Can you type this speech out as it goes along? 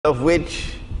of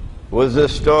which was the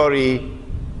story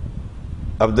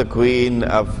of the Queen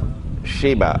of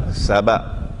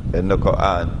Saba in the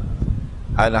Quran,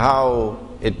 and how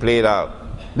it played out.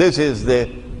 This is the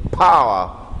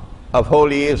power of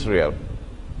Holy Israel.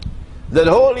 That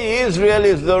Holy Israel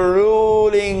is the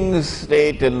ruling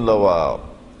state in the world.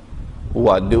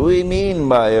 What do we mean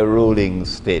by a ruling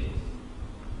state?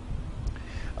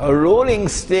 A ruling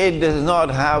state does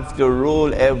not have to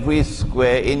rule every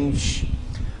square inch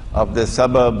of the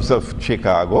suburbs of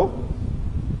Chicago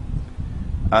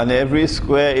and every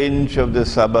square inch of the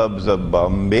suburbs of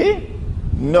Bombay.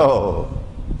 No.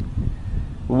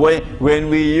 When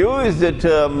we use the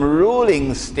term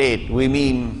ruling state, we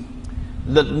mean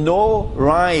that no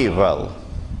rival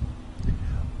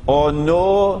or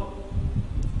no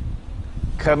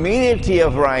community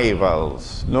of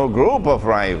rivals, no group of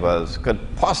rivals could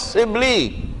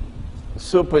possibly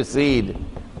supersede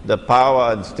the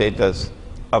power and status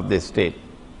of this state.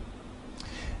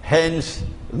 Hence,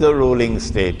 the ruling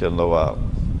state in the world.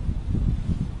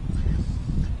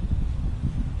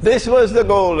 This was the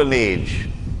golden age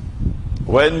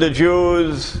when the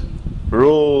Jews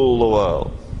ruled the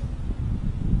world.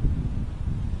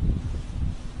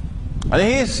 And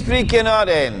history cannot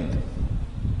end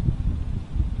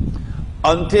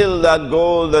until that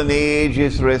golden age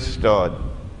is restored.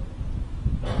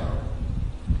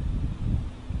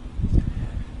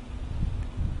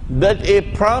 That a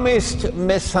promised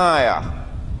Messiah,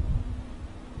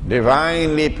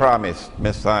 divinely promised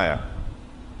Messiah,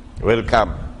 will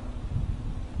come.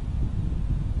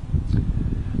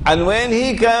 And when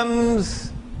he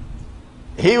comes,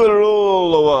 he will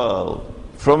rule the world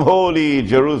from holy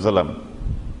Jerusalem,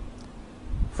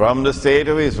 from the state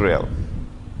of Israel.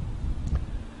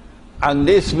 And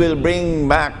this will bring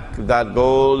back that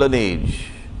golden age.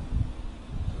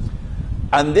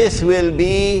 And this will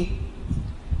be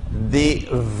the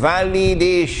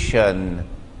validation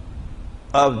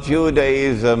of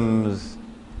Judaism's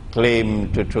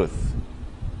claim to truth.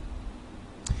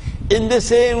 In the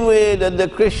same way that the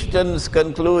Christians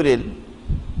concluded,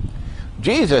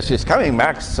 Jesus is coming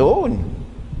back soon.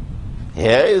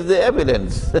 Here is the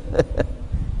evidence.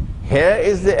 Here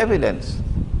is the evidence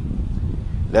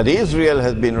that Israel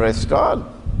has been restored.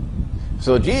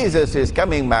 So Jesus is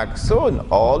coming back soon.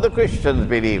 All the Christians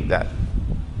believe that.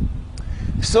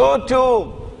 So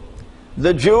too,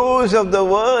 the Jews of the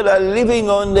world are living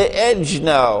on the edge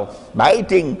now,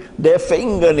 biting their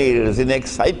fingernails in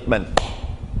excitement.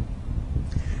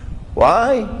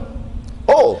 Why?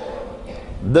 Oh,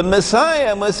 the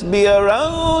Messiah must be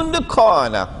around the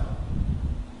corner.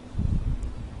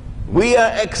 We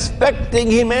are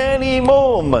expecting him any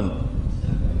moment.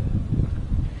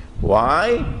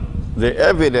 Why? The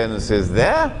evidence is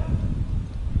there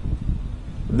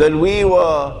that we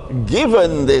were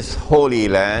given this holy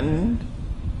land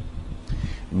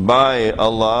by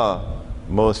Allah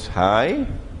Most High.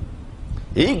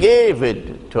 He gave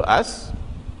it to us.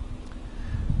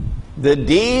 The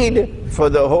deed for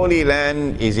the holy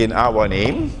land is in our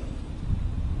name.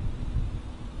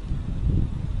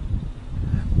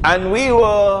 And we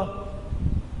were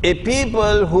a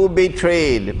people who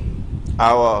betrayed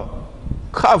our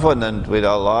covenant with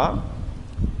Allah,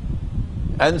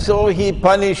 and so he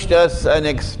punished us and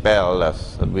expelled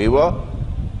us, and we were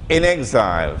in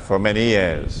exile for many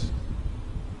years.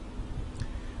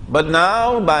 But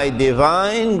now, by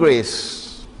divine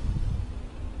grace,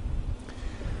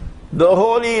 the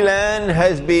Holy Land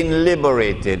has been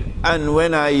liberated. And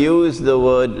when I use the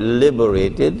word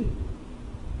liberated,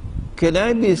 can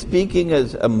I be speaking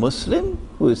as a Muslim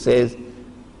who says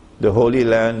the Holy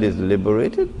Land is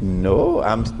liberated? No,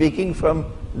 I'm speaking from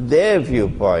their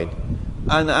viewpoint.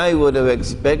 And I would have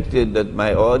expected that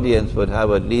my audience would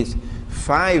have at least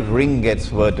 5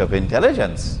 ringgits worth of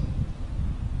intelligence,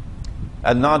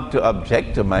 and not to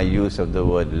object to my use of the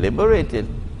word liberated.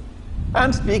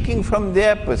 I'm speaking from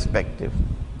their perspective.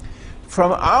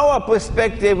 From our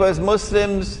perspective as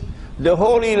Muslims, the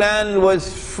Holy Land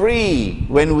was free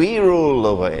when we ruled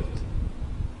over it.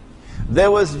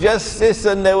 There was justice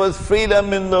and there was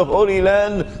freedom in the Holy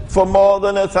Land for more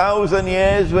than 1,000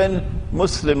 years when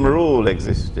Muslim rule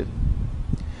existed.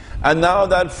 And now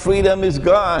that freedom is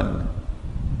gone.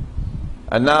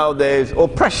 And now there's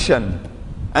oppression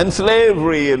and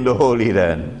slavery in the Holy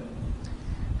Land.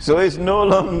 So it's no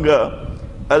longer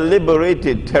a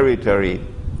liberated territory.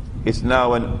 It's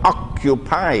now an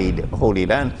occupied Holy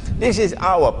Land. This is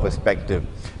our perspective.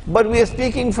 But we are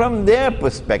speaking from their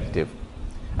perspective.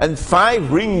 And 5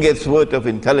 ringgits worth of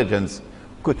intelligence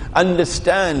could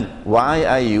understand why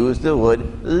I use the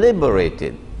word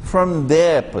liberated from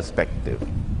their perspective.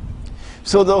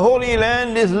 So the Holy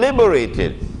Land is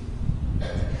liberated.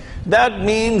 That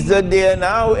means that they are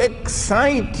now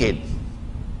excited.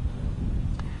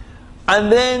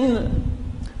 And then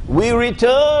we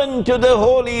return to the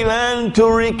Holy Land to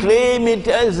reclaim it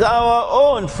as our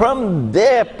own from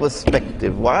their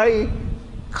perspective. Why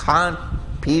can't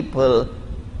people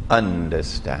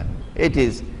understand? It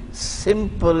is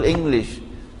simple English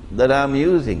that I'm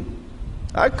using.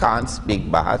 I can't speak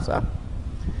Bahasa.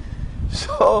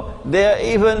 So they are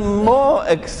even more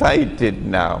excited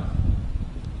now.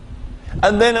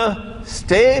 And then a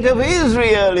state of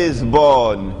Israel is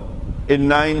born in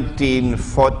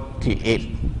 1948.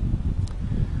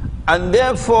 And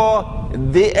therefore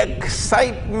the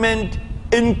excitement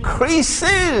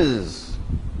increases.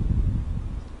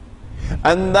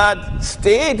 And that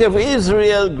state of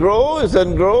Israel grows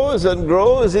and grows and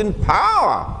grows in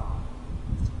power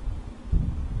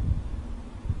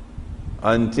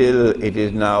until it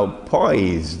is now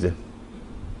poised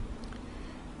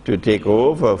to take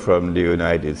over from the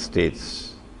United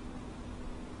States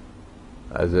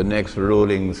as the next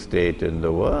ruling state in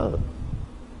the world.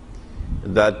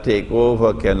 That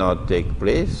takeover cannot take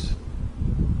place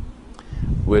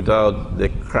without the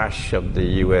crash of the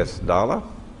US dollar.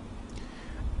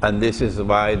 And this is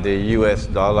why the US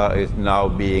dollar is now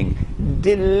being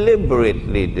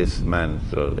deliberately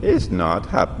dismantled. It's not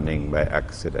happening by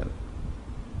accident.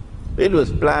 It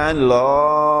was planned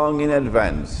long in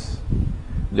advance.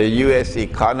 The US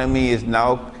economy is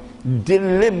now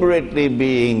deliberately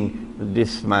being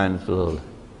dismantled.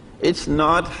 It's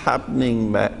not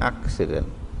happening by accident.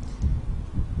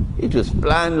 It was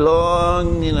planned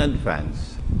long in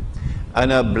advance.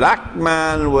 And a black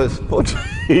man was put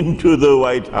into the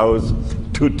White House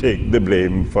to take the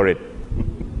blame for it.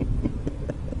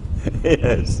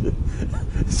 Yes.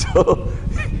 So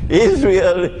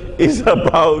Israel is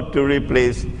about to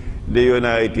replace the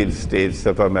United States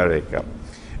of America.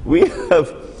 We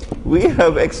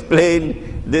have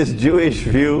explained this Jewish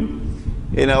view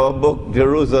in our book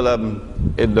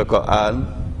Jerusalem in the Quran,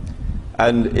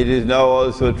 and it is now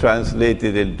also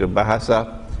translated into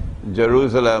Bahasa,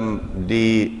 Jerusalem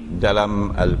di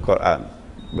dalam Al-Quran.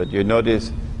 But you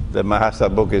notice the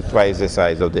Bahasa book is twice the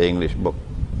size of the English book.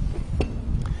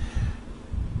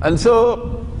 And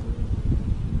so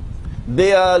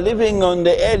they are living on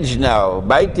the edge now,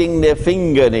 biting their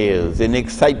fingernails in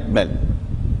excitement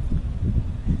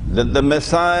that the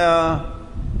Messiah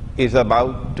is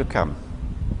about to come.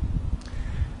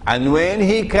 And when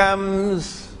he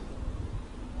comes,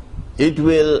 it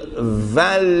will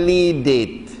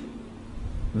validate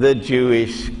the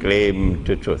Jewish claim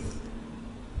to truth.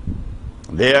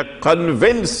 They are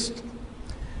convinced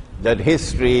that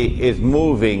history is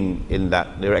moving in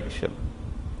that direction.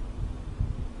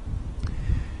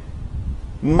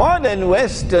 Modern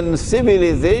Western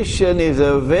civilization is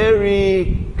a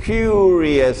very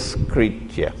curious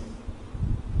creature.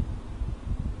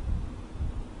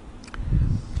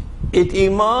 It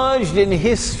emerged in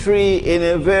history in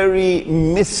a very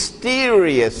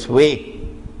mysterious way.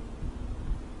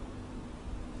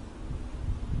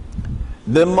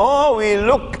 The more we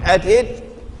look at it,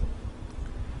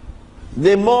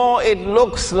 the more it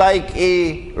looks like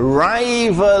a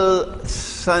rival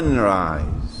sunrise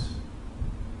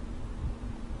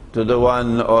to the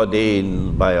one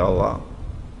ordained by Allah.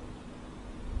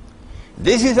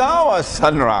 This is our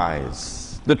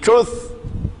sunrise, the truth.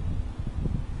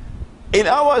 In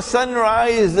our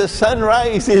sunrise, the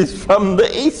sunrise is from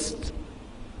the east.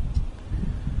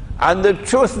 And the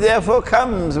truth therefore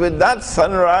comes with that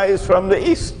sunrise from the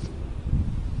east.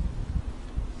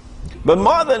 But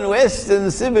modern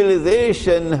Western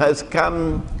civilization has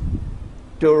come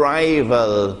to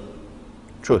rival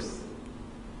truth.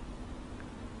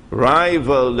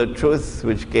 Rival the truth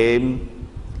which came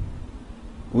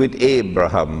with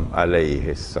Abraham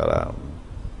alayhi salam.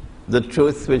 The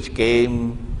truth which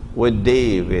came with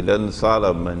David and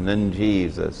Solomon and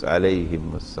Jesus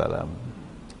alayhi salam.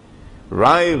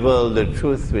 Rival the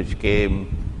truth which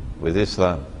came with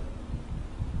Islam.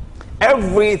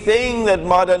 Everything that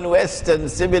modern Western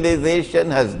civilization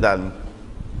has done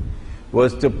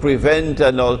was to present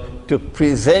an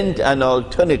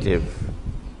alternative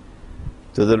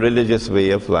to the religious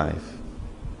way of life.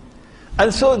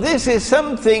 And so this is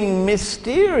something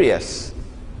mysterious.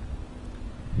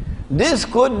 This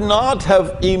could not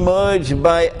have emerged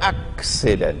by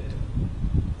accident.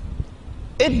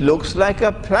 It looks like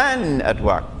a plan at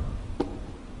work.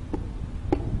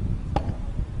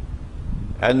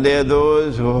 And there are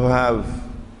those who have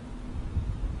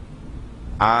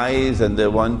eyes and they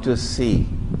want to see,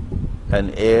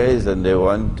 and ears and they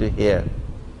want to hear.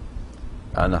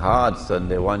 and hearts and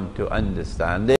they want to understand it.